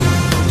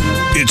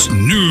It's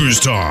news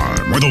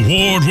time with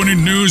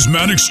award-winning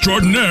newsman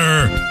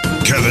extraordinaire,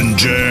 Kevin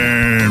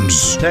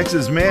James.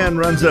 Texas man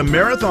runs a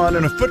marathon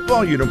in a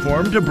football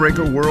uniform to break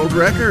a world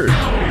record.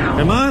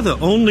 Am I the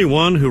only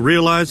one who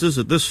realizes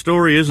that this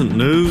story isn't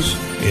news?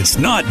 It's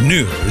not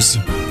news.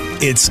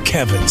 It's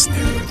Kevin's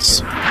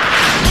news.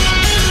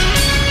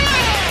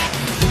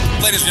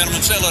 Ladies and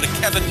gentlemen, say hello to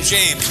Kevin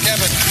James.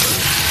 Kevin.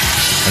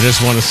 I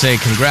just want to say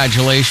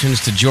congratulations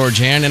to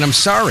Georgianne, and I'm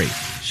sorry.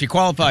 She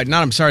qualified.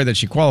 Not I'm sorry that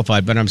she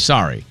qualified, but I'm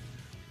sorry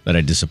that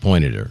I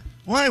disappointed her.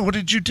 Why? What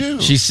did you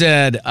do? She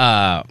said,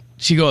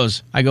 she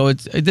goes, I go,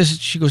 this is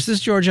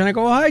Georgianne. I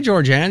go, oh, hi,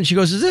 Georgianne. She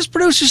goes, is this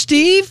producer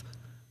Steve?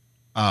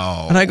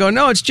 Oh. And I go,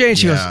 no, it's Jay. And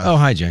she goes, oh,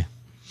 hi, Jay.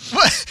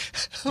 What?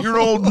 You're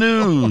old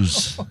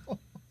news.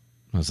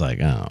 I was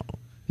like, oh.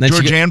 Then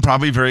Georgianne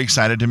probably very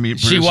excited to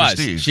meet producer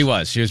Steve. She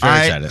was very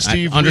excited.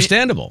 Steve,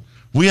 understandable.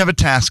 We have a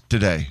task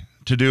today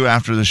to do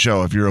after the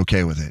show, if you're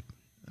okay with it.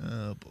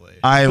 Oh, boy.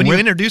 When you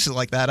introduce it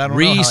like that, I don't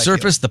know how I feel.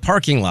 Resurface the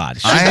parking lot.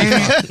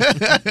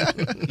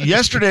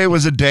 Yesterday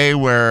was a day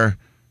where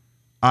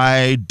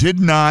I did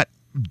not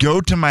go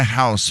to my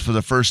house for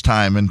the first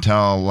time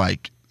until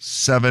like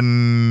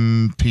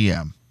 7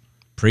 p.m.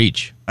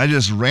 Preach. I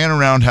just ran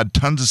around, had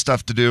tons of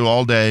stuff to do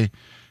all day,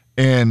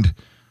 and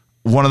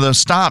one of those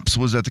stops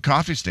was at the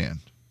coffee stand.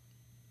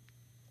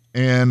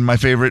 And my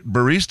favorite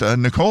barista,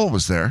 Nicole,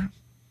 was there.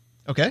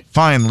 Okay.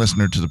 Fine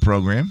listener to the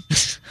program.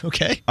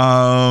 Okay.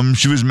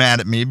 She was mad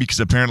at me because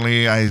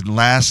apparently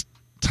last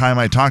time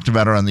I talked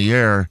about her on the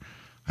air,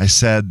 I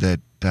said that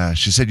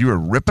she said you were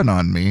ripping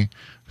on me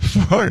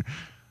for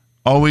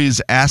always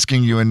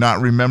asking you and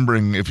not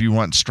remembering if you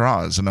want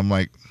straws. And I'm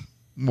like,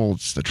 well,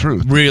 it's the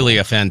truth. Really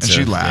offensive.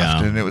 And she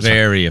laughed. Yeah, and it was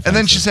very offensive. And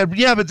then she said,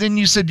 yeah, but then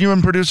you said you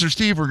and producer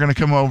Steve were going to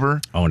come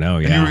over. Oh, no,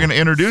 yeah. And you were going to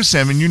introduce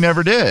him, and you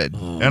never did.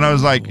 And I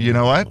was like, you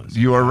know what?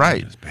 You are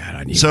right. Bad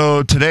on you.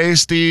 So today,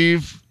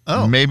 Steve,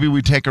 maybe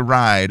we take a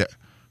ride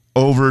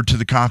over to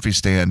the coffee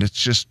stand.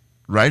 It's just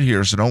right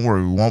here, so don't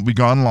worry. We won't be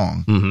gone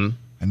long. Mm-hmm.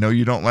 I know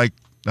you don't like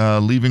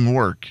leaving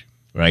work.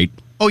 Right.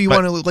 Oh, you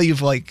want to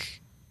leave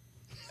like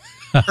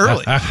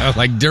early?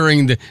 Like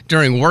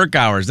during work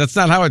hours. That's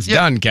not how it's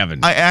done, Kevin.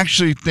 I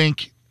actually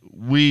think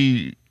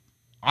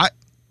I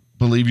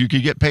believe you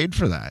could get paid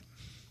for that.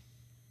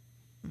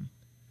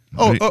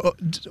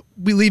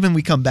 We leave and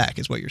we come back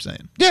is what you're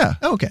saying. Yeah.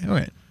 Oh, okay. All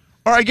right.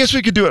 Or I guess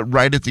we could do it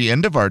right at the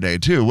end of our day,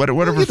 too.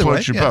 Whatever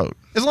floats your boat.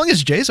 As long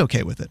as Jay's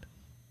okay with it.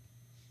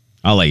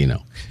 I'll let you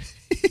know.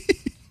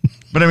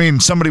 But, I mean,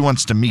 somebody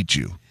wants to meet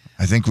you.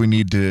 I think we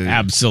need to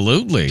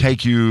absolutely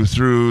take you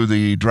through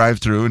the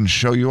drive-thru and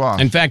show you off.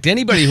 In fact,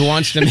 anybody who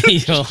wants to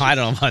meet, I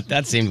don't know,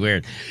 that seemed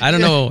weird. I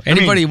don't know.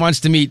 Anybody who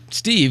wants to meet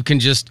Steve can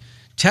just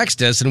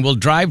text us and we'll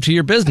drive to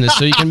your business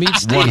so you can meet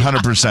Steve.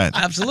 100%.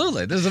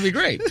 Absolutely. This will be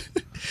great.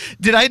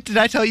 Did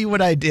I tell you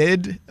what I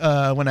did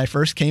when I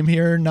first came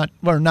here?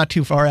 Not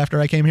too far after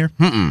I came here.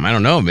 I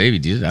don't know. Maybe,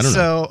 dude. I don't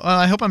know. So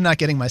I hope I'm not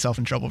getting myself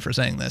in trouble for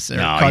saying this or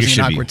no,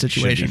 causing an awkward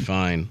situation. Should be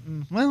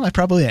fine. Well, I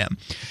probably am.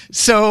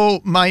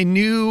 So my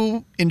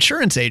new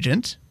insurance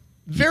agent,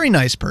 very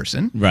nice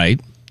person.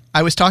 Right.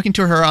 I was talking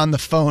to her on the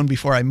phone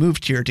before I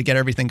moved here to get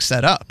everything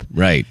set up.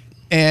 Right.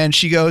 And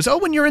she goes, oh,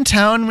 when you're in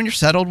town, when you're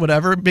settled,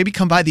 whatever, maybe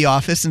come by the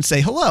office and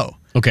say hello.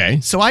 Okay.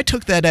 So I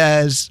took that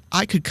as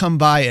I could come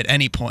by at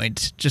any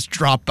point, just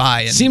drop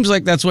by. And seems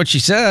like that's what she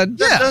said.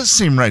 That does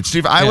seem right,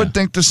 Steve. I would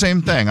think the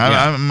same thing.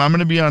 I'm going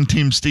to be on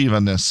Team Steve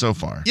on this so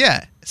far.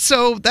 Yeah.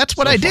 So that's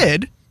what I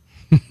did.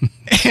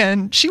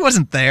 And she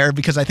wasn't there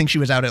because I think she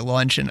was out at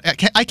lunch. And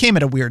I came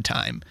at a weird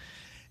time.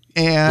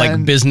 And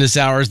like business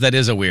hours, that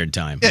is a weird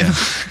time. Yeah.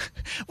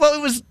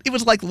 Well, it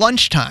was like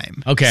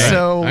lunchtime. Okay,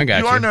 so I got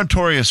you. You are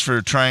notorious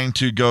for trying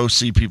to go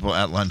see people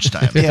at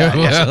lunchtime. Yeah,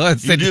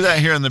 you do that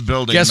here in the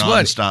building. Guess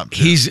nonstop what?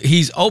 Too.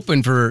 He's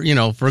open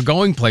for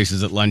going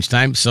places at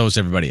lunchtime. So is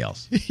everybody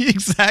else.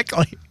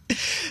 Exactly.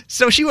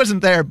 So she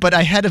wasn't there, but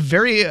I had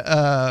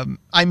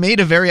I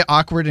made a very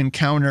awkward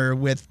encounter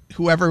with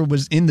whoever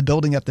was in the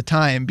building at the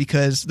time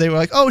because they were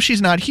like, oh,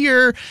 she's not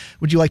here.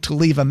 Would you like to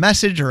leave a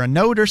message or a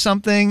note or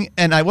something?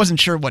 And I wasn't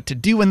sure what to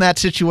do in that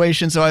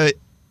situation. So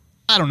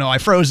I don't know. I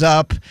froze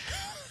up.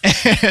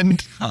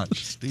 And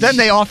then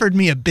they offered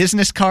me a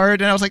business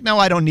card, and I was like, no,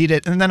 I don't need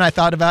it. And then I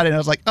thought about it, and I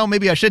was like, oh,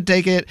 maybe I should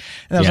take it.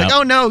 And I was like,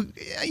 oh, no.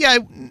 Yeah.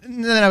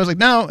 And then I was like,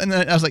 no. And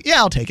then I was like, yeah,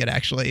 I'll take it,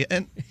 actually.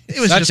 And it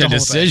was such just a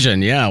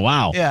decision. Yeah,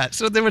 wow. Yeah,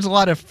 so there was a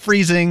lot of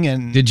freezing.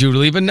 And did you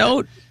leave a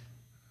note?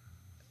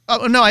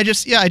 Oh, no, I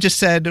just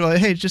said, well,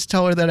 hey, just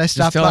tell her that I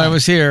stopped by. Just tell her I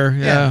was here.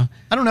 Yeah.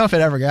 I don't know if it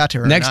ever got to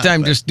her. Next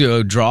time, just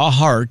draw a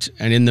heart,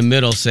 and in the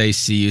middle say,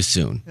 see you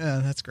soon.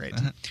 Yeah, that's great.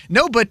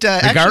 No, but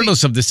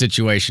regardless of the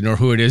situation or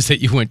who it is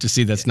that you went to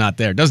see that's not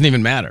there. It doesn't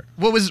even matter.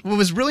 What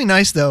was really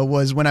nice, though,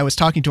 was when I was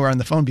talking to her on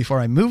the phone before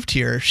I moved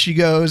here, she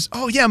goes,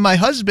 oh, yeah, my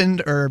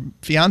husband or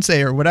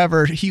fiance or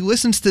whatever, he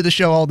listens to the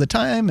show all the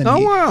time, and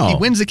he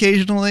wins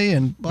occasionally.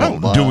 And blah,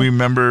 blah. Do we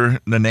remember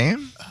the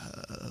name?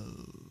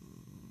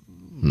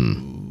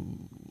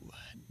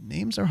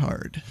 Names are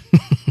hard.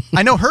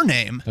 I know her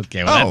name.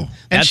 Okay. Well,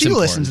 and she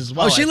listens as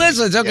well. Oh, she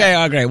listens. Okay.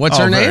 Yeah. Okay. What's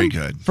her name? Very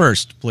good.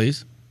 First,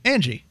 please.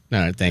 Angie. All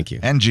right, thank you.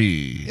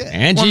 Angie.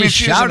 Angie, Well, I mean,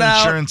 she's shout an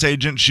out. insurance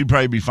agent. She'd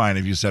probably be fine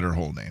if you said her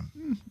whole name.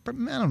 I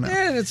don't know.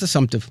 Yeah, that's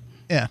assumptive.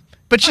 Yeah.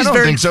 But she's I don't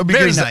very, think so very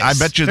because nice. I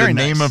bet you the Very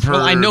name nice. of her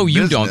Well, I know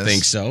you don't business-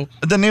 think so.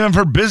 The name of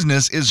her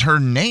business is her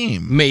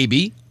name.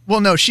 Maybe. Well,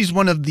 no, she's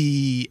one of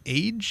the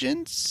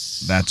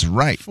agents. That's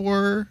right.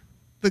 For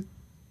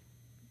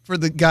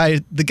the guy.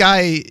 The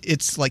guy,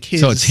 it's like his.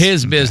 So it's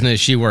his business.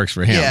 She works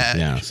for him.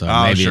 Yeah. So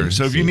Oh, maybe sure.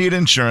 So if you need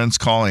insurance,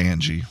 call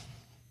Angie.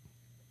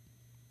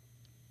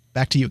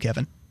 Back to you,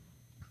 Kevin.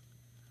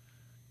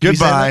 Do we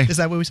say Goodbye. that? Is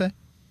that what we say?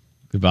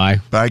 Goodbye.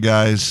 Bye,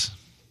 guys.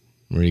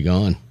 Where are you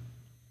going?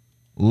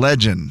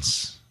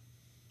 Legends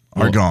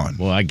are gone.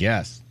 Well, I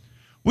guess.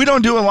 We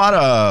don't do a lot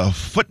of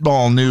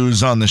football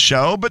news on the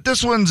show, but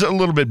this one's a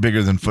little bit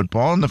bigger than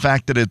football. And the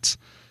fact that it's,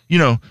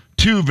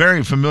 two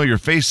very familiar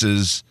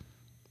faces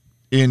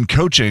in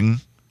coaching.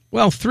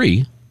 Well,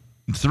 3.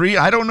 3,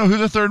 I don't know who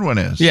the third one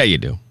is. Yeah, you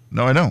do.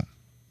 No, I don't.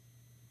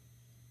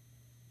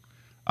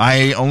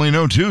 I only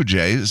know 2,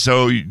 Jay.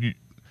 So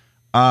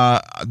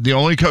the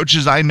only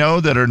coaches I know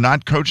that are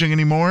not coaching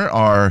anymore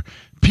are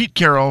Pete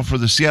Carroll for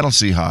the Seattle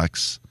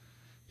Seahawks.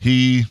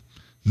 He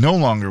no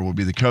longer will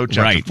be the coach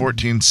after Right.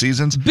 14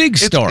 seasons. Big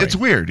story. It's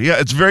weird. Yeah,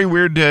 it's very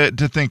weird to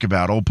think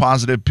about. Old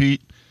Positive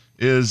Pete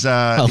is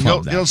love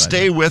he'll that,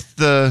 stay with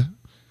the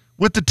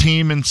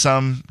team in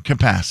some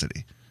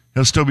capacity.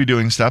 He'll still be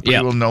doing stuff, but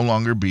Yep. he will no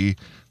longer be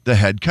the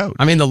head coach.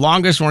 I mean, the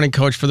longest running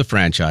coach for the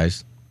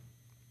franchise.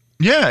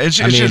 Yeah, it's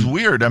just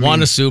weird. I mean,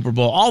 won a Super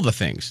Bowl, all the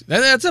things.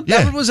 That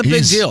was a big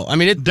he's- deal. I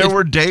mean, there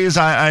were days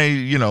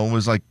I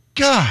was like,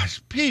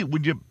 gosh, Pete,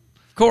 would you?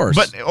 of course.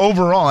 But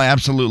overall, I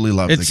absolutely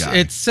love the guy.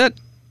 It set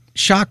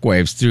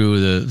shockwaves through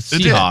the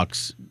did.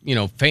 Seahawks,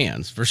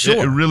 fans for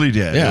sure. It really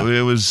did. Yeah.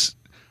 It was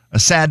a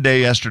sad day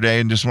yesterday,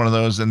 and just one of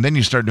those. And then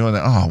you start doing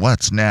that. Oh,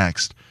 what's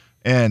next?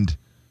 And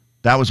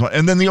that was one.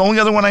 And then the only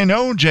other one I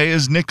know, Jay,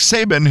 is Nick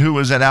Saban, who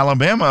was at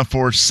Alabama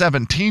for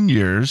 17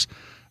 years.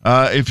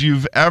 If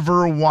you've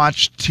ever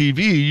watched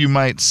TV, you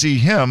might see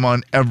him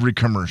on every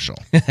commercial.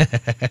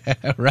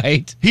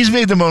 Right? He's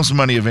made the most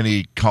money of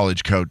any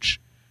college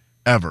coach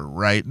ever,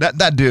 right?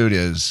 That dude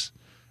is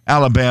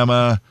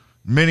Alabama,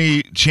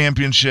 many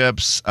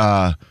championships,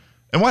 and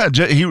what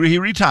he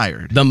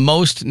retired. The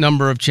most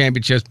number of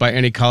championships by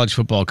any college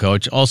football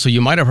coach. Also,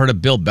 you might have heard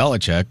of Bill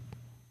Belichick.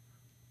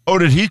 Oh,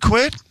 did he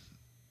quit?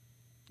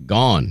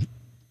 Gone.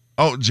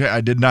 Oh, Jay,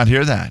 I did not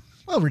hear that.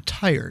 Well,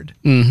 retired.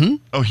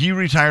 Oh, he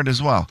retired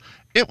as well.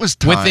 It was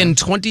time. Within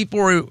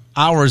 24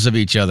 hours of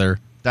each other.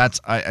 That's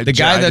The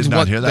guy I that's did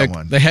not hear that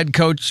one. the head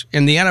coach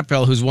in the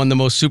NFL who's won the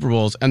most Super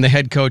Bowls and the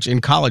head coach in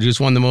college who's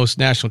won the most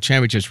national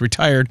championships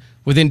retired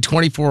within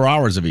 24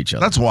 hours of each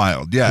other. That's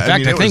wild. Yeah. in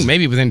fact, I it think was-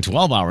 maybe within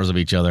 12 hours of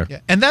each other. Yeah.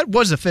 And that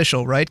was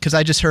official, right? Because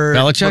I just heard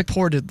Belichick?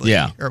 reportedly.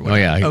 Yeah. Or Oh,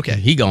 whatever. yeah. Okay.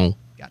 He gone.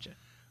 Gotcha.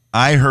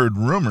 I heard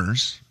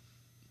rumors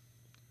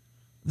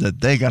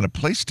that they got a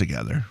place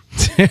together.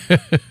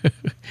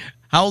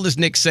 How old is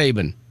Nick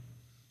Saban?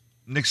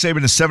 Nick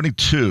Saban is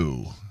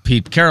 72.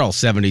 Pete Carroll,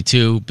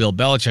 72. Bill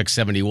Belichick,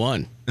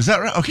 71. Is that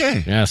right?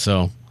 Okay. Yeah,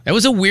 so it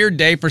was a weird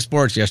day for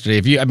sports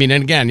yesterday. And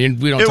again,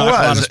 we don't It talk a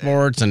lot was. of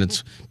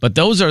sports, but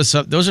those are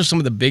some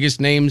of the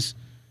biggest names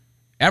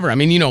ever. I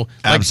mean,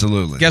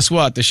 Absolutely. Guess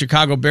what? The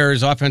Chicago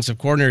Bears offensive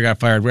coordinator got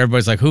fired. Where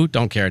everybody's like, "Who?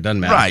 Don't care. It doesn't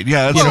matter." Right.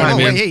 Yeah. That's You know what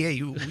what I mean?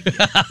 Hey.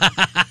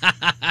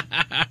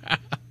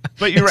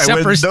 But you're right.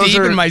 Except for Those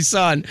Steve are- and my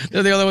son,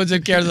 they're the only ones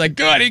that care. They're like,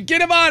 "Good,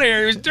 get him out of here.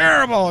 He was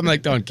terrible." I'm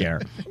like, "Don't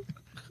care."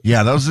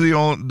 Yeah, those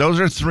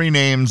are 3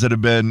 names that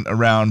have been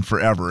around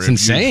forever. It's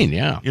insane.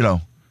 Yeah.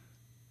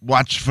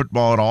 Watch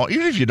football at all.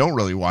 Even if you don't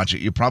really watch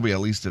it, you probably at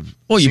least have.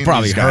 Well, you seen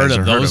probably these guys heard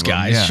or of those them.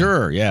 guys. Yeah.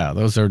 Sure. Yeah.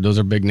 Those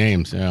are big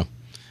names. Yeah.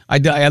 I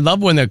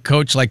love when a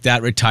coach like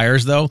that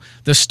retires, though.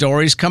 The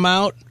stories come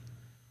out.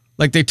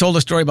 Like they told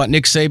a story about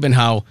Nick Saban,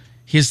 how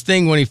his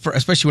thing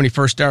especially when he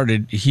first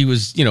started, he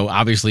was,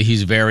 obviously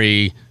he's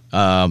very,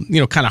 kind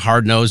of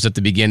hard-nosed at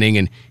the beginning.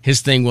 And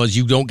his thing was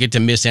you don't get to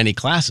miss any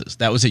classes.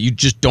 That was it. You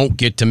just don't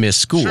get to miss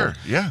school. Sure,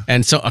 yeah.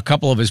 And so a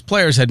couple of his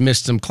players had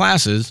missed some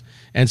classes.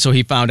 And so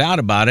he found out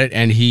about it.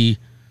 And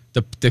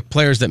the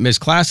players that missed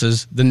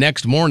classes, the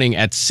next morning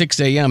at 6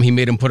 a.m., he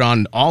made them put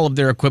on all of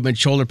their equipment,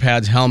 shoulder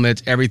pads,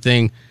 helmets,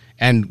 everything,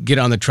 and get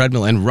on the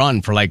treadmill and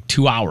run for like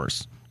 2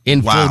 hours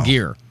in Wow. full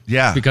gear.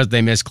 Yeah. Because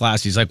they missed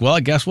class. He's like, well,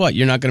 guess what?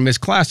 You're not going to miss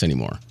class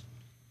anymore.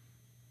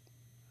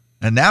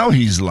 And now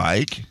he's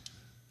like,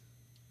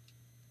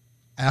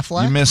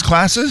 Affleck? you miss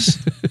classes?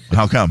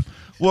 How come?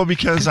 Well,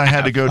 because I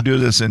had to go do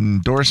this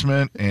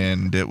endorsement,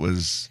 and it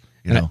was,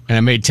 And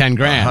I made 10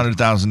 grand.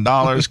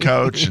 $100,000,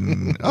 coach,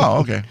 and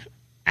okay,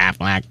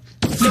 Affleck.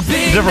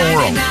 different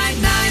world.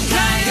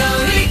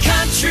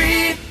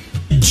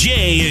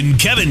 Jay and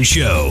Kevin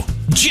Show.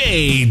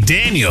 Jay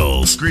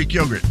Daniels. Greek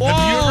yogurt.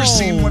 Have you ever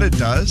seen what it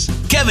does?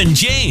 Kevin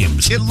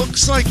James. It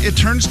looks like it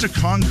turns to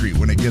concrete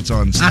when it gets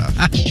on stuff.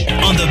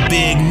 On the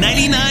big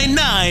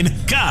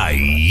 99.9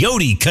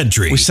 Coyote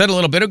Country. We said a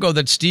little bit ago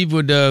that Steve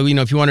would,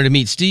 if you wanted to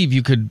meet Steve,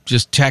 you could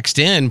just text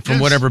in from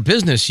Yes. whatever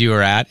business you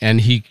were at,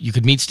 and you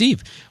could meet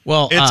Steve.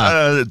 Well,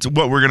 It's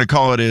what we're going to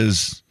call it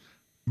is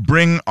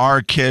bring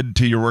our kid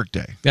to your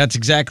workday. That's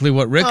exactly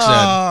what Rick said.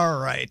 All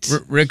right.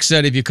 Rick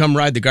said, if you come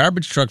ride the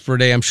garbage truck for a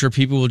day, I'm sure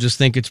people will just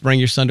think it's bring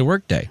your son to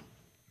work day.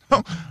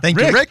 Oh, Thank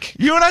you, Rick.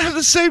 You and I have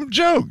the same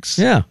jokes.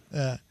 Yeah.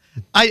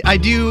 I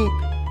do.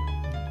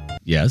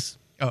 Yes.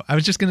 Oh, I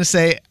was just going to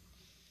say,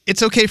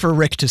 it's okay for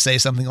Rick to say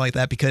something like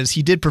that because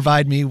he did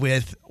provide me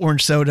with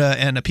orange soda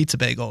and a pizza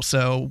bagel.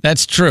 So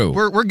That's true.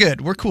 we're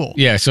good. We're cool.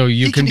 Yeah, so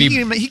He can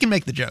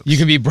make the jokes. You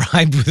can be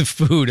bribed with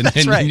food, and That's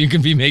then right. you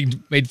can be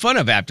made fun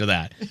of after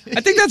that.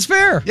 I think that's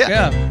fair.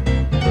 Yeah.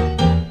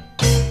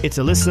 It's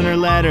a listener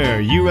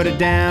letter. You wrote it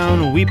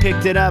down. We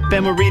picked it up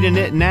and we're reading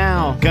it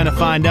now. Gonna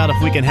find out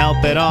if we can help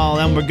at all.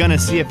 And we're gonna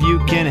see if you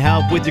can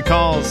help with your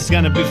calls. It's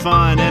gonna be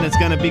fun and it's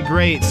gonna be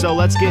great. So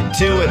let's get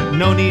to it.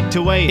 No need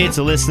to wait. It's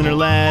a listener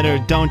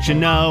letter, don't you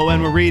know?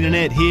 And we're reading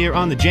it here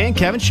on the Jay and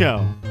Kevin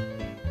Show.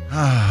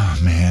 Oh,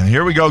 man.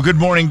 Here we go. Good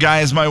morning,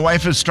 guys. My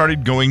wife has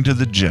started going to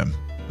the gym.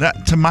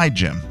 To my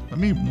gym. Let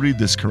me read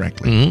this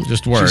correctly.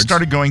 Just words. She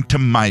started going to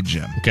my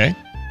gym. Okay.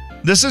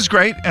 This is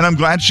great, and I'm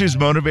glad she's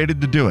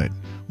motivated to do it.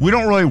 We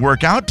don't really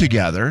work out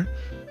together,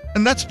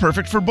 and that's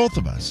perfect for both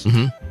of us.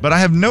 But I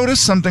have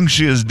noticed something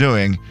she is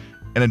doing,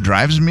 and it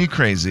drives me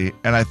crazy,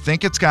 and I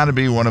think it's got to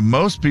be one of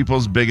most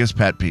people's biggest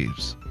pet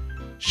peeves.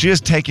 She is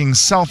taking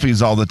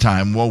selfies all the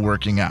time while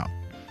working out.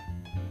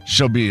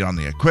 She'll be on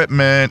the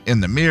equipment,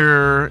 in the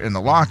mirror, in the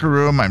locker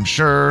room, I'm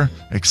sure,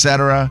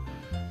 etc.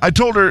 I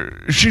told her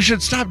she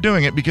should stop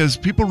doing it because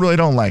people really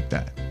don't like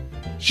that.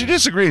 She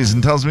disagrees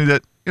and tells me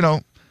that,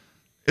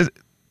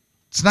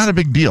 it's not a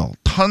big deal.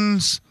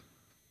 Tons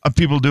of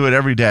people do it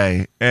every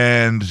day,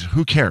 and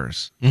who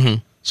cares?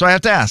 So I have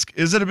to ask,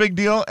 is it a big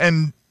deal?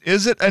 And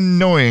is it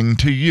annoying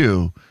to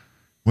you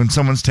when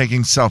someone's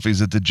taking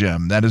selfies at the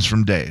gym? That is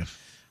from Dave.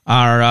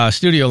 Our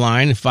studio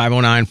line,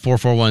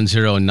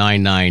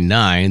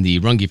 509-441-0999, the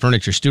Runge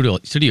Furniture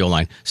studio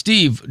line.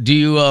 Steve, do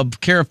you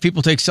care if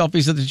people take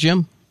selfies at the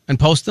gym and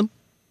post them?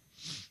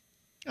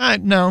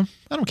 No,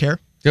 I don't care.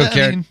 You don't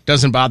care? I mean,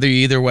 Doesn't bother you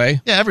either way?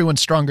 yeah,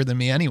 everyone's stronger than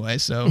me anyway,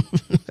 so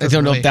I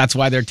don't know if that's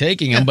why they're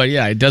taking them, but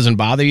yeah, it doesn't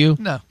bother you?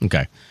 No.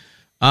 Okay.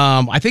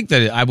 I think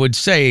that I would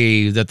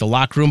say that the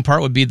locker room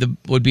part would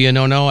be a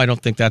no-no. I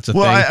don't think that's a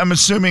thing. I'm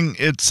assuming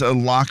it's a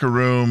locker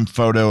room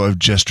photo of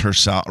just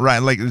herself, right?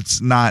 Like it's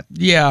not.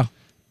 Yeah.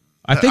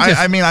 I think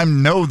I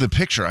know the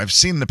picture. I've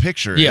seen the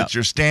picture. Yeah.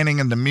 You're standing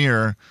in the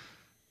mirror,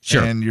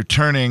 Sure. and you're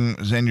turning,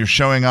 and you're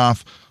showing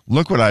off.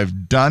 Look what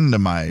I've done to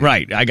my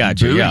Right, I got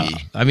you. Yeah,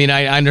 booty." I mean,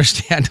 I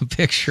understand the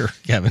picture,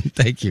 Kevin.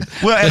 Thank you.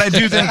 Well, and I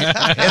do think, and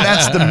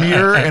that's the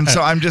mirror, and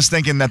so I'm just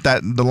thinking that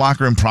the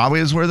locker room probably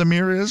is where the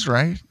mirror is,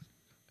 right?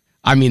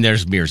 I mean,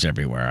 there's mirrors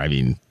everywhere. I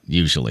mean,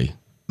 usually.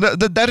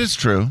 That is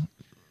true,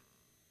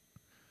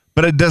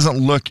 but it doesn't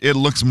look. It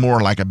looks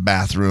more like a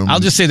bathroom. I'll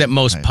just say that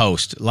most Right.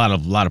 post, a lot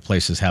of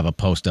places have a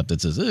post up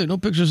that says, no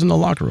pictures in the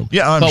locker room.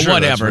 Yeah, I'm but sure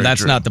whatever.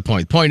 that's very true. Not the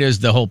point. Point is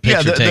the whole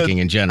picture taking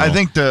in general. I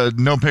think the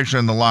no picture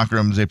in the locker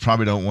rooms. They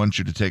probably don't want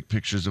you to take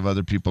pictures of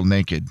other people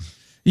naked.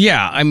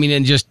 Yeah, I mean,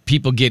 and just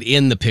people get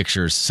in the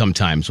pictures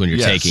sometimes when you're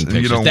Yes, taking and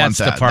pictures. you don't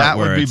That's want that. the part That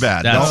where would be it's-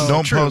 bad. that's-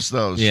 Don't true. post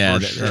those. Yeah,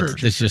 for sure.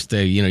 it's just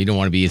you don't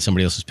want to be in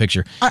somebody else's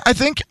picture. I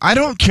think I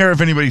don't care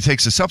if anybody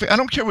takes a selfie. I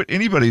don't care what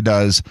anybody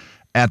does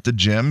at the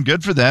gym.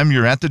 Good for them.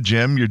 You're at the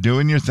gym. You're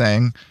doing your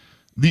thing.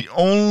 The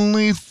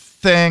only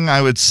thing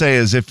I would say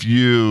is if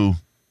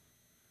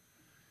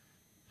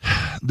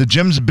the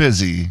gym's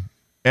busy,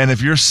 and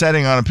if you're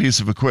setting on a piece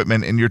of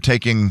equipment and you're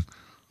taking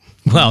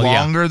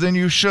longer than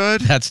you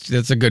should,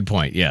 That's a good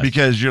point. Yeah.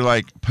 because you're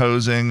like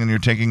posing and you're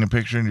taking a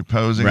picture and you're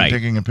posing Right.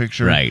 and taking a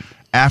picture Right.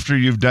 after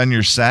you've done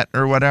your set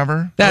or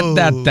whatever.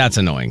 That's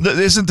annoying.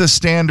 Isn't the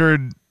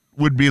standard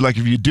would be like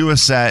if you do a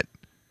set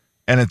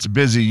and it's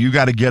busy, you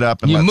got to get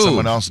up and You let move.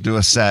 someone else do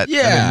a set, and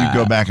then Yeah. you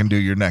go back and do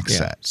your next Yeah.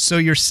 set. So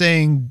you're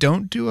saying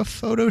don't do a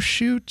photo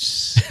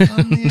shoot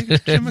on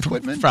the gym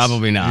equipment?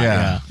 Probably not.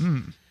 Yeah. Yeah.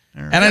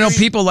 And I know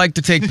people like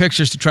to take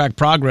pictures to track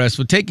progress,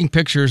 but taking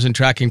pictures and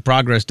tracking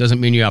progress doesn't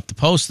mean you have to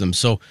post them.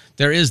 So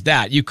there is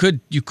that. You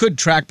could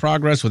track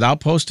progress without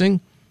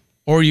posting,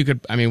 or you could.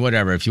 I mean,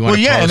 whatever. If you want. Well,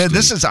 to yeah, post and them.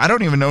 this is I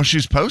don't even know if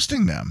she's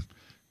posting them.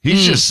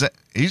 He's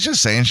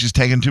just saying she's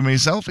taking too many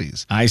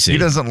selfies. I see. He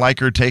doesn't like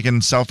her taking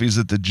selfies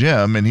at the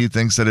gym, and he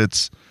thinks that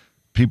it's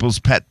people's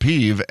pet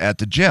peeve at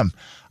the gym.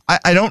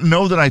 I don't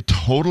know that I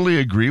totally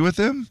agree with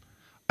him.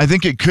 I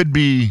think it could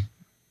be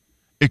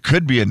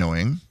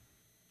annoying,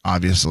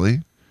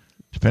 obviously,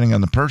 depending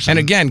on the person. And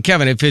again,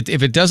 Kevin, if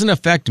it doesn't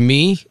affect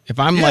me, if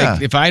I'm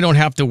if I don't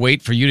have to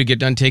wait for you to get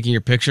done taking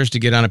your pictures to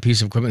get on a piece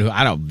of equipment,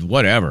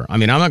 whatever. I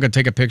mean, I'm not going to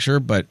take a picture,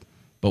 but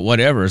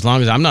whatever, as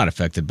long as I'm not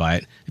affected by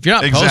it. If you're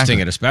not Exactly. posting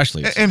it,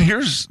 especially. And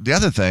here's the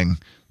other thing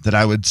that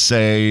I would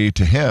say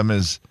to him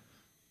is,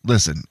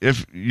 listen,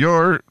 if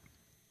you're,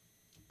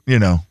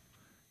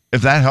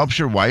 if that helps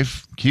your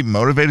wife keep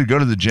motivated to go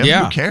to the gym,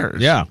 yeah. who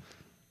cares? Yeah.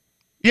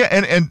 Yeah,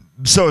 and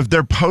so if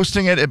they're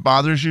posting it, it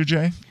bothers you,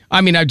 Jay? I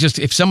mean,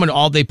 if someone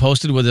all they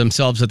posted was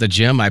themselves at the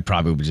gym, I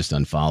probably would just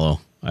unfollow.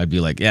 I'd be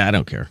like, yeah, I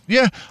don't care.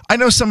 Yeah, I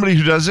know somebody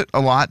who does it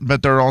a lot,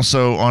 but they're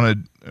also on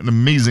an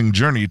amazing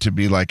journey to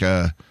be like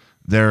the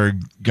they're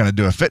going to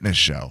do a fitness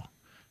show.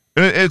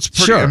 It's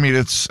pretty, Sure. I mean,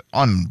 it's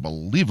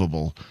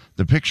unbelievable.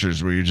 The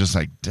pictures where you're just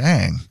like,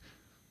 dang,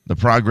 the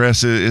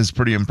progress is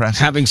pretty impressive.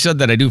 Having said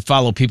that, I do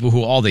follow people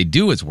who all they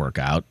do is work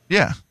out.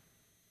 Yeah.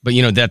 But,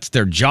 that's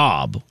their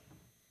job.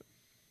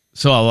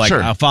 So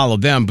I'll follow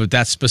them, but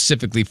that's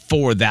specifically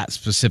for that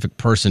specific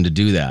person to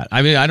do that.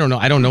 I mean, I don't know.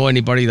 I don't know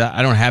anybody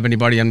I don't have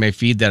anybody on my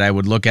feed that I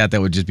would look at that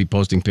would just be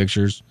posting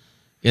pictures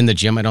in the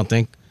gym, I don't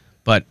think.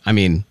 But, I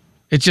mean,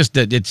 it's just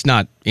that it's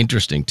not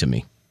interesting to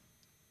me.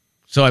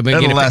 So, I mean,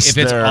 Unless if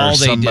it's they're all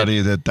they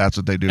somebody did. that's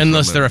what they do.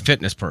 Unless they're a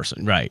fitness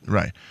person. Right.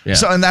 Right. Yeah.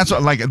 So, and that's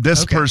what, like,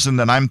 this person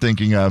that I'm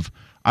thinking of,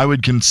 I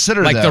would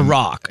consider Like them The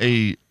Rock.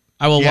 I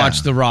will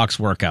watch The Rock's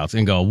workouts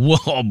and go,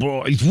 whoa,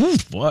 boy.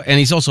 What? And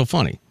he's also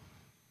funny.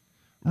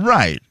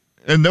 Right.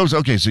 And those,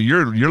 okay, so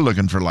you're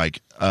looking for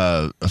like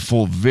a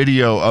full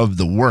video of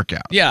the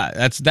workout. Yeah,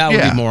 that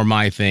would be more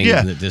my thing.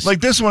 Yeah, This,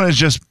 like this one is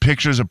just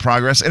pictures of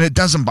progress, and it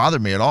doesn't bother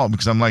me at all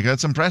because I'm like,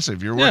 that's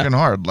impressive. You're working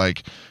hard.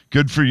 Like,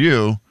 good for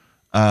you.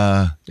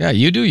 Yeah,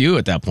 you do you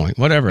at that point.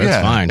 Whatever,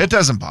 it's fine. It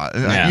doesn't bother.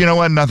 Yeah. You know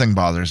what? Nothing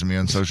bothers me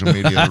on social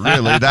media.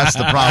 Really, that's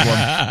the problem.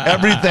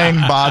 Everything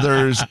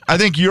bothers. I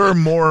think you're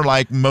more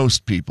like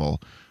most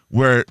people,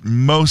 where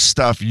most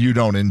stuff you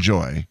don't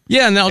enjoy.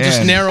 Yeah, and I'll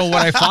just narrow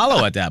what I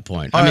follow at that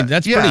point. I mean,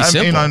 that's pretty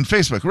simple. I mean, on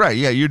Facebook, right?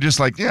 Yeah, you're just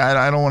like,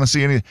 I don't want to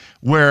see any.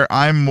 Where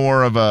I'm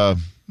more of a,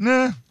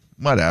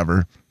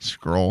 whatever.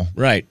 Scroll.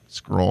 Right.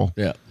 Scroll.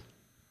 Yeah.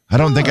 I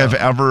don't think I've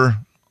ever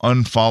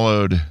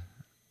unfollowed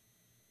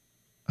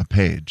a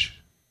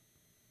page.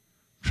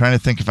 I'm trying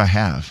to think if I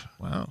have.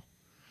 Wow.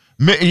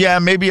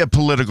 Maybe a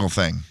political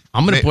thing.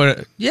 I'm going to put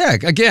it,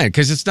 again,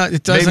 because it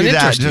doesn't maybe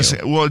interest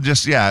that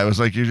you. It was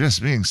like, you're just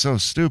being so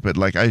stupid.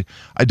 Like, I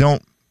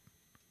don't.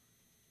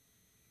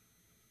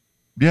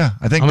 Yeah,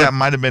 I think that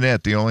might have been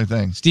it, the only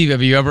thing. Steve,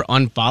 have you ever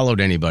unfollowed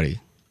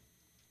anybody?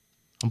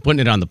 I'm putting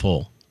it on the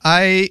poll.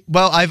 I've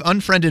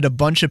unfriended a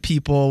bunch of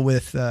people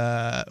with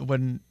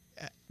when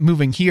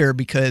moving here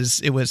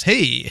because it was,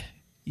 hey,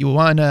 you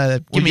want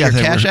to give me your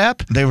Cash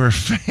App? They were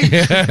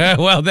fake.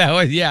 Well,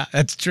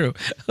 that's true.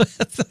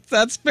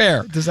 That's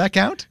fair. Does that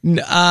count?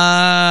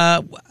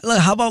 How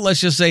about let's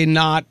just say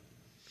not.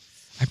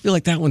 I feel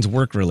like that one's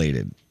work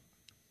related.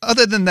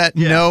 Other than that,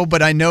 no,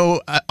 but I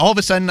know all of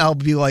a sudden I'll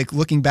be like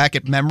looking back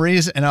at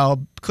memories and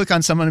I'll click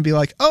on someone and be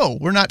like, oh,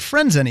 we're not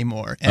friends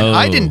anymore. And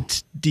I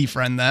didn't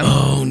defriend them.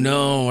 Oh,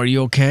 no. Are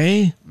you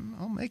okay?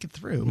 I'll make it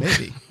through,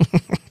 maybe.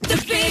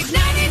 The big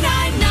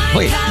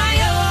 99.9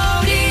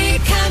 Coyote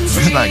Country.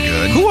 That's not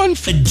good. Who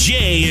The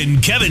Jay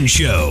and Kevin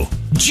Show.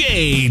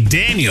 Jay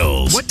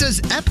Daniels. What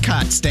does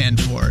EPCOT stand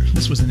for?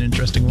 This was an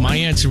interesting one. My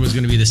answer was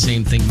going to be the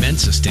same thing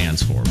Mensa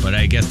stands for, but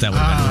I guess that would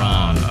have been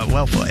wrong.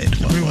 Well played.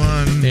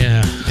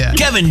 Yeah.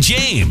 Kevin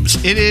James.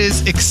 It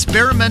is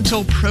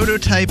Experimental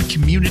Prototype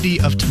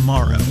Community of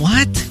Tomorrow.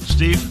 What?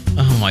 Steve?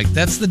 Oh, Mike,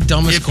 that's the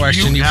dumbest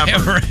question you've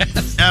ever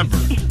asked. Ever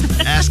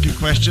ask a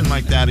question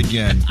like that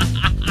again,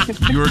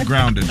 you're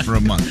grounded for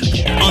a month.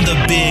 On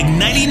the big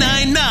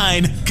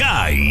 99.9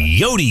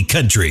 Coyote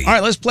Country. All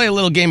right, let's play a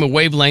little game of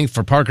wavelength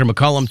for Parker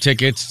McCollum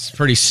tickets. It's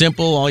pretty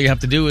simple. All you have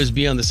to do is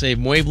be on the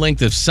same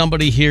wavelength of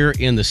somebody here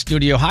in the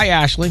studio. Hi,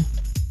 Ashley.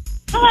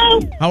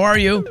 Hello. How are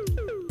you?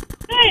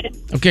 Good.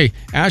 Okay,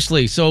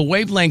 Ashley, so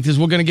wavelength is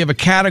we're going to give a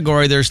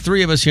category. There's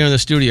three of us here in the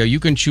studio. You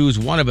can choose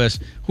one of us,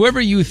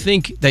 whoever you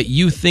think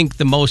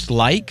the most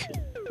like,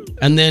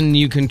 and then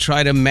you can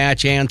try to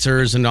match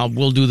answers, and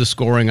we'll do the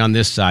scoring on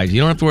this side. You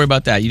don't have to worry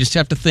about that. You just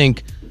have to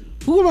think,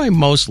 who am I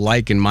most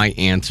like in my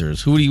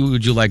answers? Who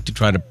would you like to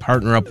try to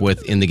partner up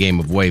with in the game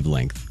of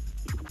wavelength?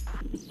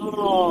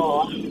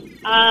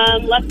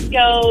 Let's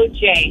go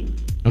Jay.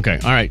 Okay,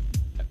 all right.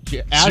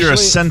 So you're a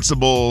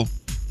sensible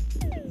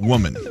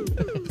woman.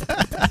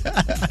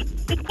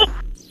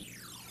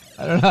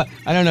 I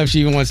don't know if she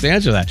even wants to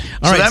answer that.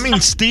 All right. That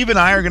means Steve and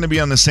I are going to be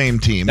on the same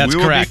team. That's we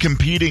will correct. be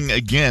competing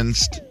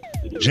against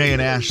Jay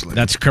and Ashley.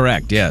 That's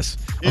correct, yes.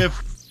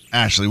 If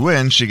Ashley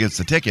wins, she gets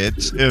the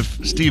tickets.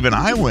 If Steve and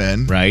I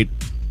win, right,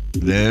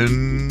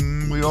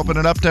 then we open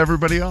it up to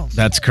everybody else.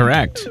 That's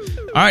correct.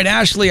 All right,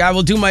 Ashley, I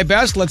will do my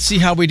best. Let's see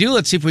how we do.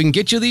 Let's see if we can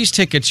get you these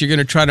tickets. You're going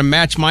to try to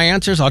match my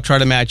answers. I'll try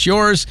to match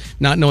yours,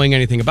 not knowing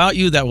anything about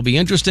you. That will be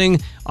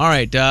interesting. All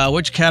right,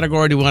 which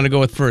category do we want to go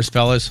with first,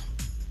 fellas?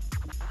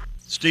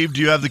 Steve,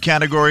 do you have the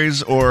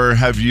categories, or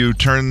have you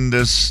turned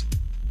this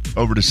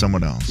over to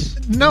someone else?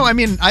 No, I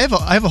mean, I have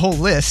a whole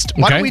list.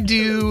 Why don't we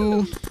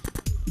do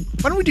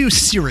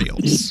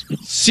cereals?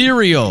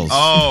 Cereals.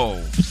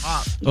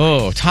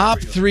 Top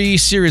three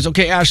cereals.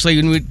 Okay,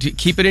 Ashley,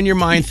 keep it in your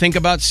mind. Think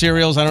about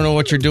cereals. I don't know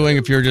what you're doing,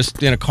 if you're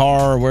just in a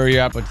car or where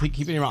you're at, but keep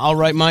it in your mind. I'll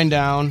write mine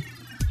down.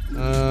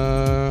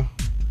 Oh,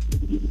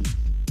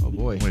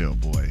 boy. Oh,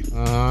 boy.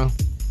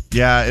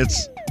 Yeah,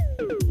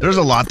 there's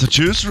a lot to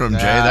choose from, Jay.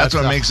 That's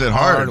what makes it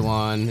hard. Hard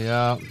one,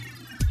 yeah.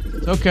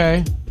 It's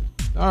okay.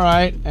 All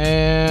right,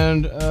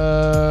 and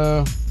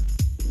all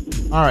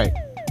right.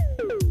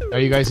 Are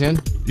you guys in?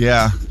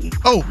 Yeah.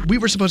 Oh, we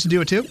were supposed to do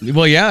it too?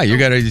 Well, yeah, you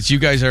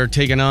guys are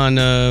taking on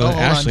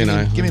Ashley and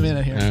I. Give me a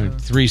minute here.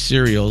 3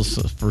 cereals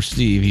for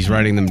Steve. He's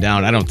writing them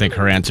down. I don't think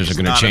her answers are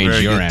going to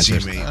change your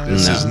answers.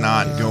 This is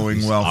not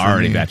going well for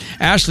Already me. bad.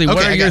 Ashley,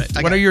 what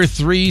are your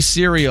 3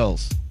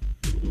 cereals?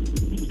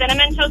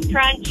 Cinnamon Toast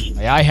Crunch.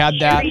 I had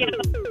that.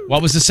 Cheerios.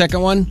 What was the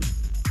second one?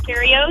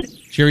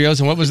 Cheerios.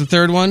 And what was the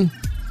third one?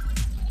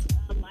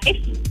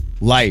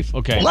 Life.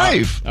 Okay.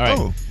 Life. All right.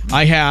 Oh.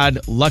 I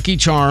had Lucky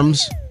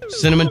Charms,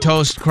 Cinnamon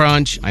Toast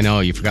Crunch. I know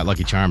you forgot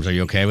Lucky Charms. Are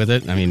you okay with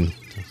it? I mean,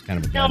 it's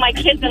kind of a No, my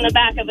kids in the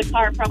back of the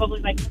car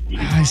probably like.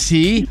 I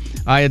see.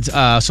 I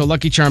had so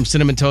Lucky Charms,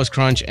 Cinnamon Toast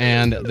Crunch,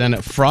 and then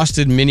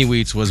Frosted Mini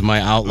Wheats was my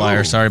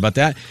outlier. Ooh. Sorry about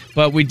that.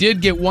 But we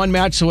did get 1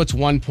 match, so it's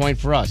 1 point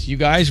for us. You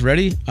guys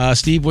ready?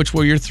 Steve, which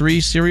were your 3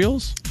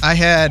 cereals? I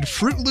had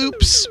Fruit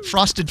Loops,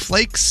 Frosted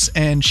Flakes,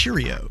 and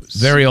Cheerios.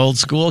 Very old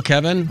school,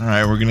 Kevin. All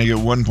right, we're going to get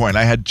 1 point.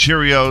 I had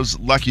Cheerios,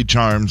 Lucky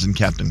Charms, and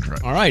Captain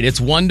Crunch. All right, it's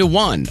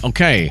 1-1.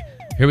 Okay.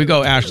 Here we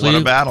go, Ashley.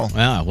 What a battle.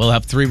 Yeah, we'll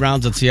have 3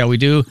 rounds. Let's see how we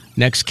do.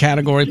 Next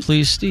category,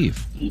 please,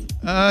 Steve.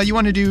 You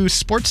want to do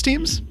sports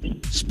teams?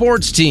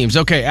 Sports teams.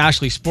 Okay,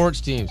 Ashley, sports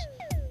teams.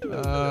 All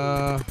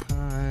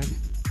right.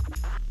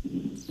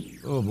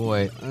 Oh,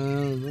 boy.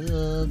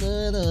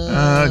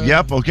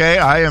 Yep, okay,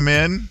 I am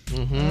in.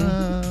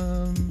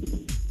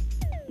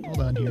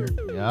 Hold on here.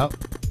 Yep.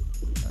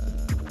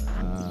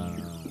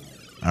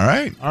 All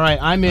right. All right,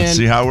 I'm in. Let's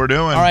see how we're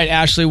doing. All right,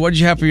 Ashley, what did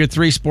you have for your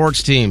 3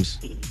 sports teams?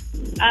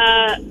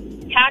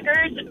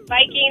 Packers,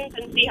 Vikings,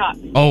 and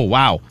Seahawks. Oh,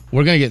 wow.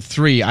 We're going to get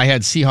 3. I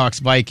had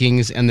Seahawks,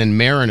 Vikings, and then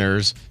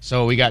Mariners.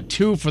 So we got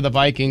 2 for the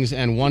Vikings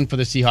and 1 for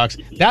the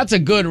Seahawks. That's a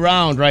good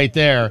round right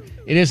there.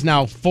 It is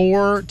now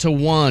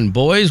 4-1.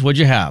 Boys, what'd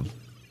you have?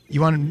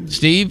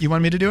 Steve? You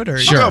want me to do it? Or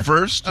Sure. I'll go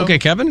first. Okay,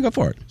 Kevin, go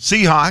for it.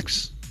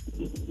 Seahawks,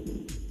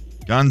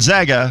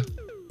 Gonzaga,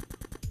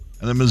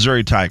 and the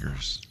Missouri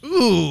Tigers.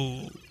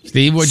 Ooh.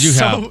 Steve, what'd you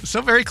have?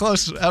 So very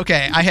close.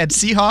 Okay, I had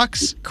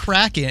Seahawks,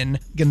 Kraken,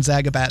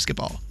 Gonzaga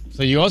basketball.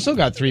 So you also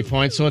got 3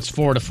 points, so it's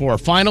 4-4.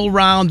 Final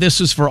round.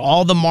 This is for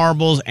all the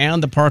marbles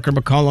and the Parker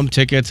McCollum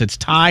tickets. It's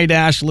tied,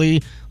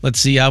 Ashley. Let's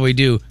see how we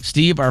do.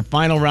 Steve, our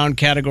final round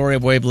category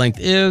of wavelength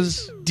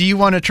is... Do you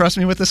want to trust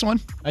me with this one?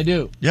 I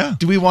do. Yeah.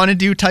 Do we want to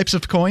do types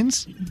of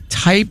coins?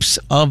 Types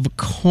of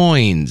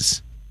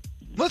coins.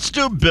 Let's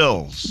do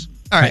bills.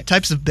 All right,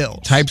 types of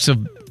bills. Types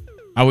of...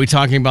 Are we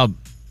talking about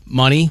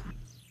money?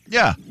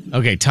 Yeah.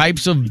 Okay,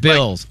 types of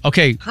bills.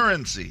 Okay.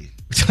 Currency.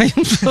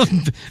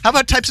 How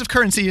about types of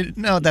currency?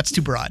 No, that's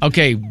too broad.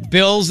 Okay,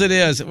 bills it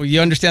is. You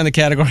understand the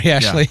category,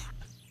 Ashley?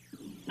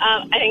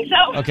 I think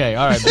so. Okay,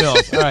 all right,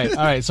 bills. All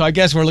right. So I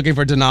guess we're looking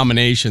for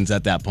denominations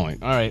at that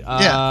point. All right.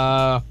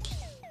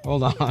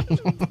 Hold on.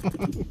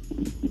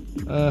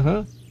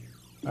 All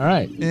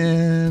right.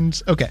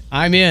 And, okay.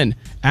 I'm in.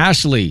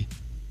 Ashley,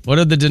 what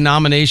are the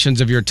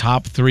denominations of your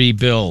top 3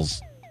 bills?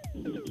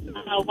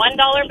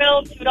 $1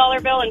 bill,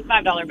 $2 bill, and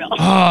 $5 bill.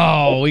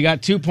 Oh, we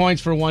got 2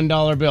 points for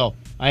 $1 bill.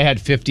 I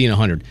had 50 and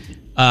 100.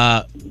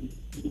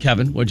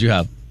 Kevin, what'd you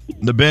have?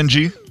 The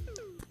Benji.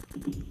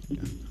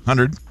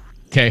 100.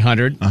 Okay,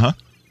 100.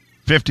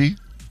 50.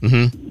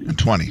 And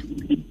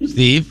 20.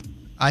 Steve?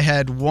 I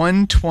had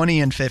 1,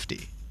 20, and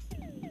 50.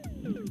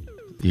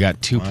 You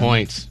got 2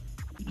 points.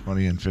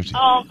 20 and 50.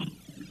 Oh.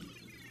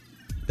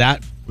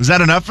 Was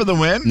that enough for the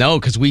win? No,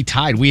 because we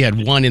tied. We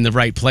had 1 in the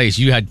right place.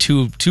 You had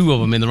two of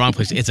them in the wrong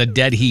place. It's a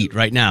dead heat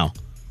right now.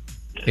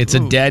 It's a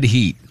dead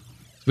heat.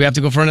 We have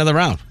to go for another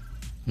round.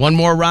 1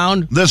 more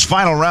round. This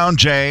final round,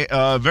 Jay,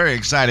 very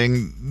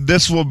exciting.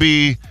 This will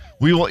be,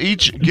 we will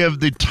each give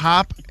the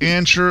top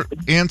answer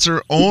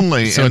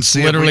only. So and it's see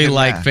if we literally can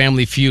like match.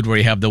 Family Feud where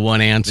you have the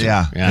one answer.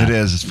 Yeah, it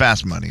is. It's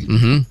fast money.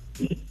 All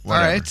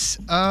right.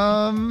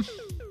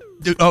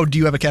 Do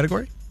you have a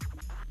category?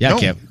 Yeah, No.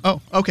 Kev.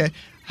 Oh, okay.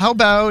 How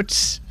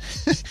about...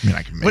 I mean,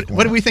 I can make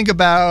what do we think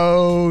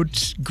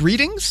about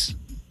greetings?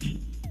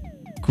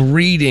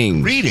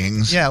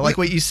 Greetings. Yeah, like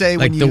what you say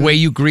Like when the you... way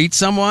you greet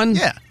someone?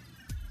 Yeah.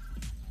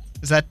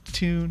 Is that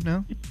too...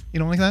 No? You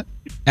don't like that?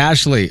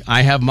 Ashley,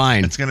 I have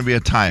mine. It's going to be a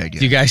tie again.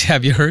 Do you guys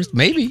have yours?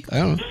 Maybe. I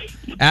don't know.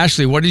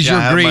 Ashley, what is Yeah, I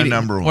your have my greeting?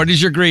 number 1. What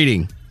is your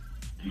greeting?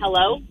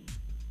 Hello?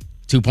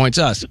 2 points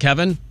us.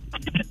 Kevin?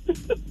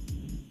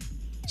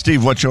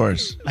 Steve, what's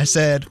yours? I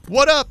said,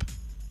 what up?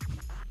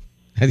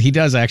 He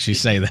does actually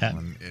say that.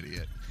 An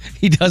idiot.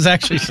 He does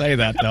actually say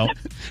that, though.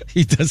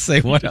 He does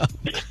say, what up?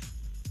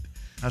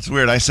 That's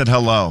weird. I said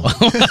hello.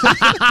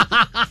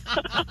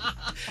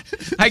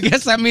 I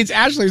guess that means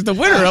Ashley's the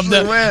winner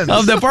Ashley wins.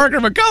 of the Parker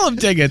McCollum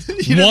tickets.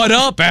 What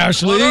up,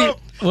 Ashley?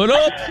 What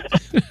up?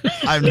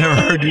 I've never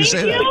heard you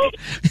say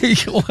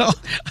that. Well,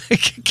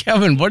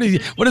 Kevin, what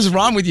is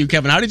wrong with you,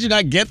 Kevin? How did you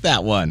not get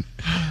that one?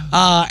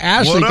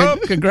 Ashley, What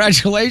up?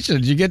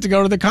 Congratulations. You get to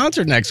go to the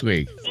concert next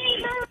week.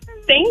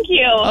 Thank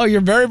you. Oh, you're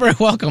very, very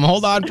welcome.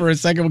 Hold on for a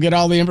second. We'll get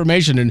all the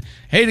information. And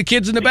hey, the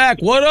kids in the back,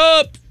 what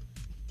up?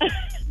 The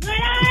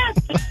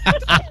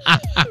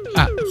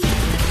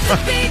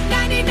big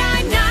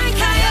 99.9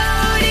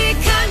 Coyote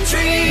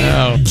Country.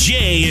 Oh.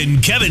 Jay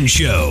and Kevin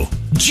Show.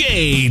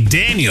 Jay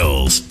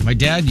Daniels. My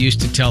dad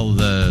used to tell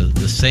the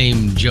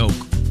same joke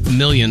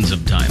millions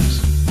of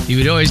times. He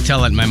would always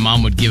tell it, and my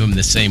mom would give him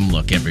the same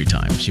look every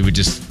time. She would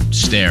just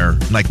stare.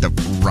 Like the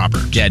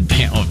Robert.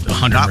 Deadpan. Oh,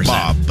 100%. Not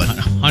Bob, but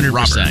 100%.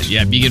 Robert.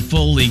 Yeah, you get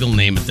full legal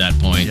name at that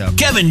point. Yep.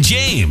 Kevin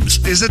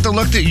James. Is it the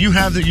look that you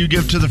have that you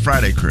give to the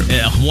Friday crew?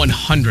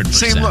 100%.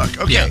 Same look.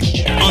 Okay.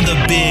 Yeah. On the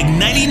big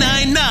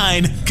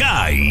 99.9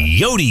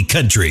 Coyote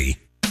Country.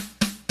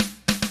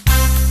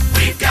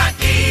 We've got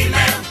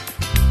email.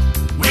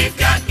 We've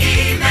got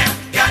email.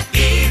 Got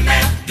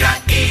email.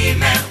 Got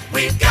email.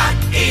 We've got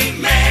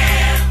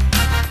email.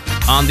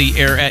 On the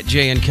air at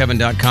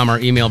jandkevin.com. Our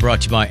email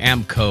brought to you by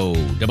Amco.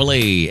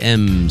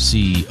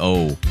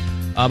 AAMCO.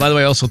 By the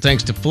way, also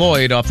thanks to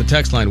Floyd off the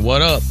text line.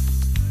 What up?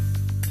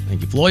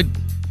 Thank you, Floyd.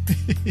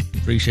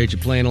 Appreciate you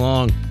playing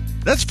along.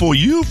 That's for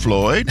you,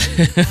 Floyd.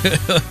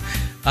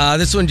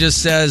 This one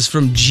just says,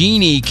 from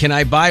Jeannie, can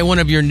I buy one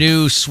of your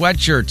new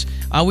sweatshirts?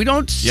 We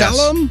don't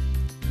sell them.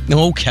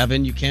 No,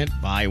 Kevin, you can't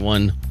buy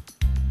one.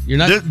 You're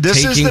not This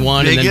taking is the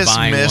one and then biggest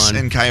buying miss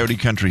one. in Coyote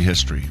Country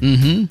history.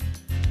 Mm-hmm.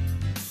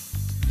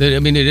 I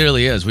mean, it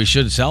really is. We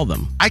should sell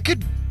them. I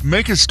could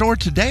make a store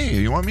today.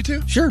 You want me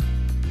to? Sure.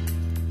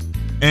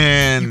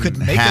 And You could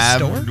make a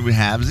store? Do we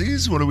have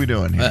these? What are we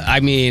doing here? I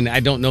mean, I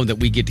don't know that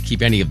we get to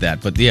keep any of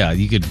that, but yeah,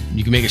 you can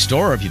make a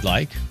store if you'd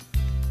like.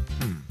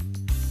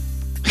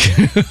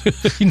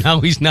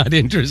 Now he's not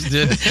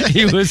interested.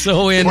 He was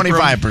so in.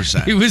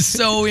 25%. He was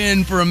so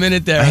in for a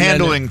minute there. A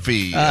handling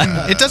fee.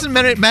 It doesn't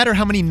matter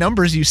how many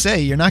numbers you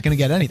say. You're not going to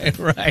get anything.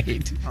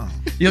 Right.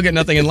 You'll get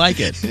nothing and like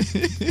it.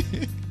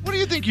 What do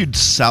you think you'd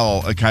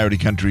sell a Coyote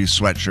Country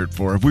sweatshirt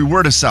for if we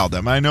were to sell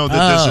them? I know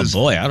that this is.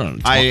 Boy, I don't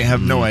know. I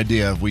have no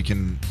idea if we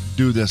can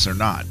do this or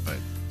not, but.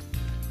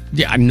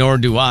 Yeah, nor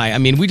do I. I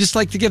mean, we just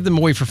like to give them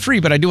away for free,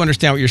 but I do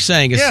understand what you're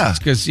saying. Yeah.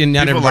 Because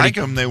not People everybody like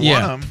them, they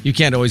want them. You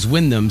can't always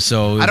win them,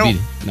 so I don't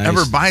nice.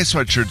 ever buy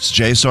sweatshirts,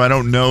 Jay, so I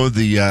don't know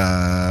the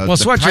Well, the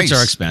sweatshirts price.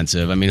 are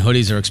expensive. I mean,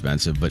 hoodies are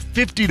expensive, but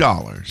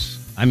 $50.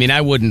 I mean,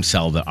 I wouldn't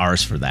sell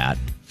ours for that.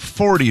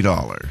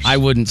 $40. I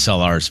wouldn't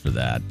sell ours for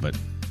that, but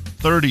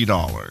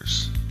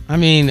 $30. I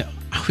mean,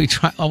 we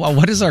try. Oh,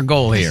 what is our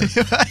goal here?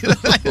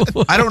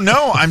 I don't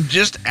know. I'm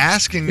just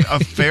asking a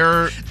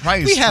fair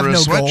price We have for a no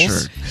sweatshirt.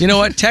 goals. You know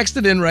what? Text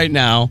it in right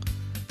now,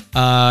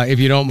 if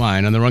you don't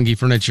mind, on the Runge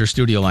Furniture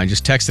studio line.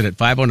 Just text it at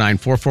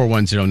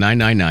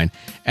 509-441-0999,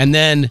 and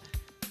then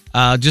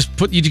just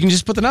put. You can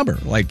just put the number.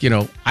 Like,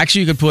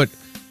 actually, you could put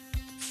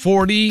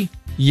 40.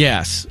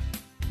 Yes.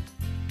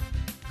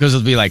 Because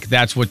it'll be like,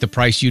 that's what the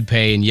price you'd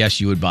pay, and yes,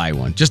 you would buy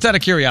one. Just out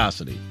of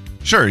curiosity.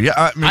 Sure, yeah.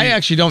 I mean, I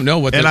actually don't know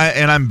what.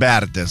 I'm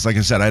bad at this. Like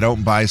I said, I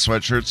don't buy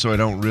sweatshirts, so I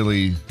don't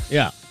really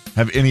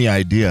have any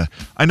idea.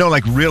 I know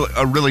like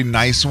a really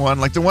nice one.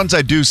 Like the ones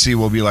I do see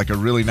will be like a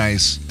really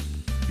nice,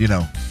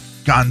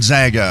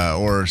 Gonzaga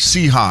or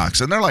Seahawks,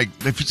 and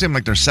they seem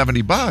like they're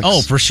 $70.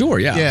 Oh, for sure,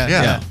 yeah.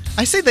 Yeah.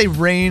 I say they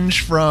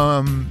range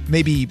from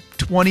maybe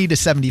 20 to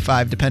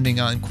 75, depending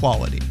on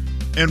quality.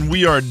 And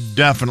we are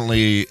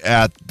definitely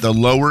at the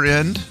lower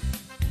end.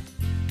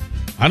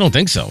 I don't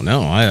think so.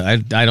 No, I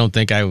don't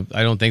think I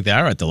don't think they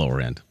are at the lower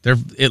end. They're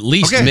at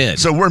least mid.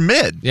 So we're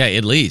mid. Yeah,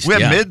 at least. We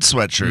have mid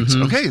sweatshirts.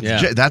 Mhm. Okay, Yeah.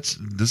 Jay,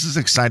 this is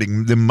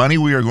exciting. The money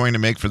we are going to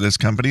make for this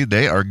company,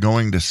 they are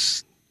going to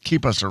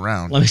keep us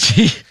around. Let me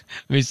see.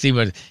 Let me see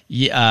what.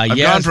 I've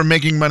gone from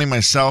making money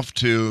myself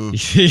to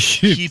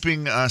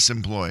keeping us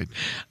employed.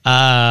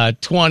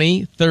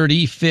 20,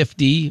 30,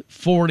 50,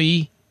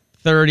 40,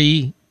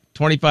 30,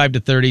 25 to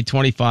 30,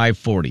 25,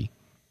 40.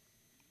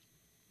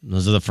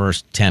 Those are the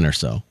first 10 or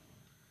so.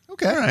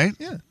 Okay, all right.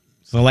 Yeah.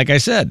 So like I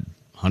said,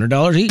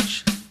 $100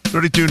 each.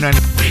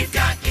 $32.90. We've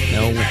got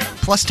email. No.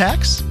 Plus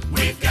tax?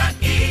 We've got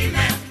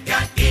email.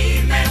 Got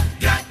email.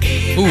 Got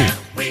email. Ooh.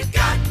 We've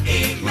got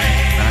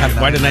email.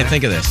 Why didn't I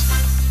think of this?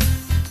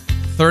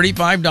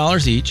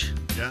 $35 each.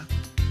 Yeah.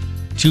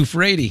 2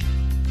 for $80.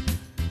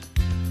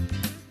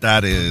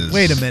 That is.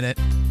 Wait a minute.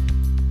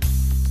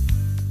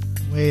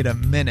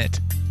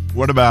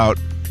 What about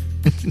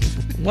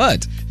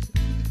What?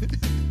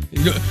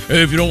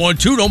 If you don't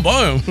want 2, don't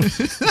buy them.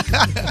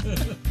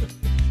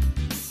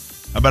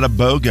 how about a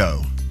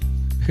BOGO?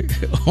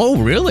 Oh,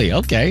 really?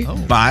 Okay.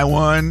 Buy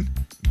one,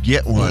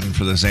 get one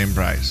for the same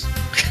price.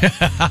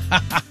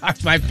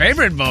 That's my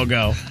favorite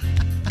BOGO.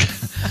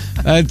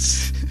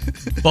 That's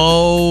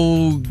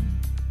bogus.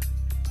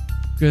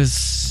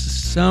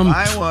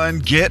 Buy one,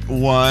 get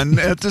one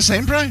at the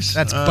same price.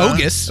 That's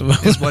bogus,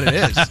 is what it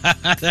is.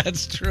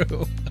 That's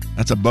true.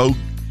 That's a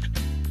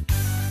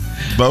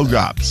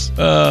bogops.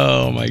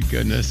 Oh, my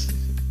goodness.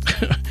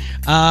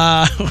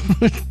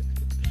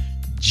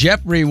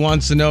 Jeffrey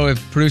wants to know if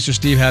producer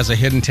Steve has a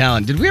hidden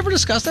talent. Did we ever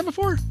discuss that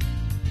before?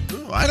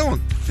 Ooh, I don't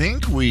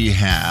think we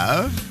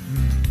have.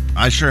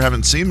 I sure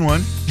haven't seen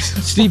one.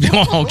 Steve,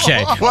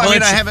 okay. Well, I mean, I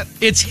it's- haven't.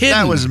 It's hidden.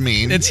 That was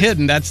mean. It's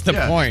hidden. That's the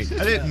Yeah. point.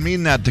 I didn't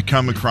mean that to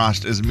come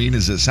across as mean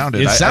as it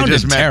sounded. It I sounded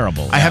just meant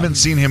terrible, I yeah. haven't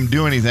seen him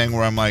do anything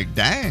where I'm like,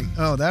 dang.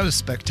 Oh, that was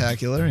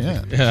spectacular.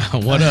 Yeah. Yeah,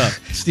 what up,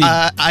 Steve?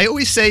 I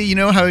always say, you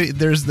know how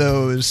there's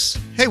those,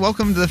 hey,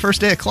 welcome to the first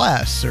day of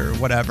class or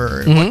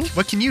whatever. Mhm.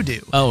 What can you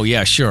do? Oh,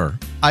 yeah, sure.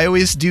 I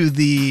always do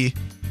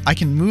I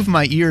can move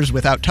my ears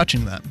without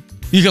touching them.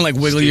 You can like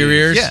wiggle your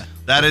ears? Yeah.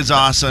 That is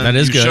awesome. That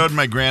is you good. showed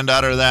my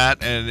granddaughter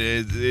that, and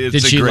it's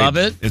Did she great, love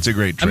it? It's a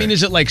great trick. I mean,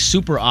 is it like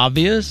super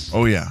obvious?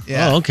 Oh, yeah.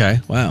 Yeah. Oh, okay.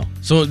 Wow.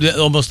 So it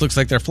almost looks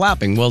like they're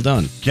flapping. Well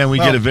done. Can we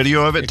get a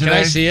video of it today? Can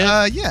I see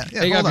it? Yeah.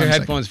 Take hold off on your a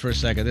headphones for a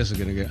second. This is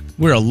going to get...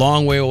 We're a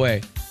long way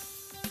away.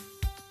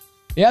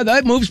 Yeah,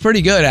 that moves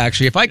pretty good,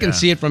 actually. If I can Yeah,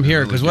 see it from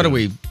here, because what are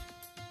we,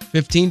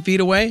 15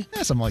 feet away? second.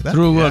 Yeah, something like that.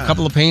 Through a Yeah.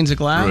 couple of panes of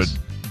Through glass? a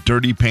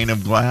dirty pane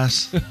of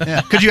glass. Yeah.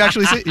 Could you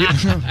actually see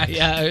it?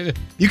 Yeah.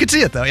 You could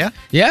see it, though, yeah?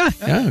 Yeah.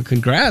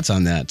 Congrats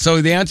on that.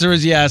 So the answer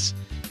is yes.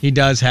 He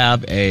does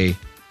have a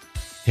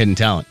hidden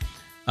talent.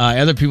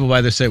 Other people, by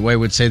the way,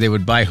 would say they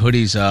would buy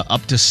hoodies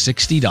up to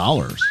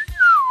 $60.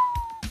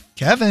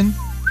 Kevin.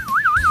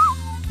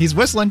 He's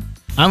whistling.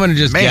 I'm going to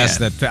just Man. guess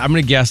that. I'm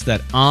going to guess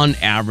that on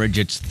average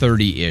it's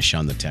 30-ish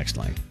on the text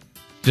line.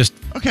 Just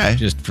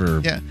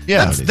for Yeah.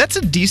 That's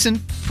a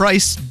decent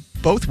price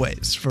both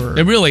ways for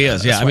It really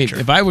is. Yeah. I mean, sweatshirt.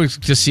 if I was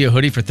to see a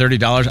hoodie for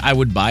 $30, I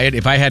would buy it.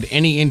 If I had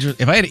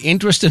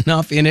interest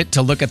enough in it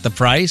to look at the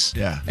price,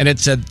 and it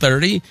said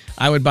 30,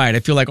 I would buy it. I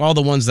feel like all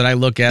the ones that I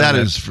look at That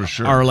is for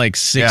sure. are like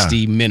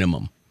 60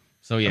 minimum.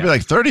 So yeah. I'd be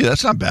like, 30,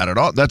 that's not bad at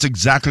all. That's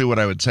exactly what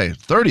I would say.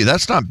 30,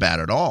 that's not bad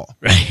at all.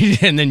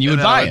 Right. And then you would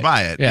And then buy I would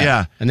buy it.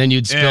 Yeah. And then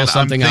you'd spill And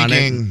something I'm on it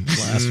thinking, and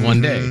last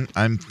one day.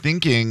 I'm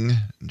thinking,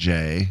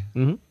 Jay,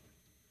 Mhm.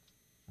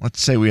 let's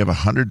say we have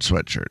 100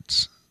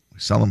 sweatshirts. We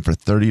sell them for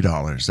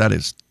 $30. That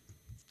is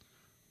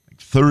like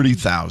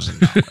 $30,000.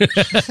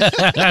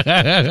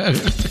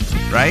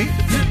 Right?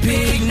 The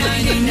big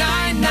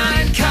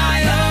 99.9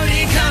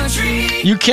 Coyote Country. You can't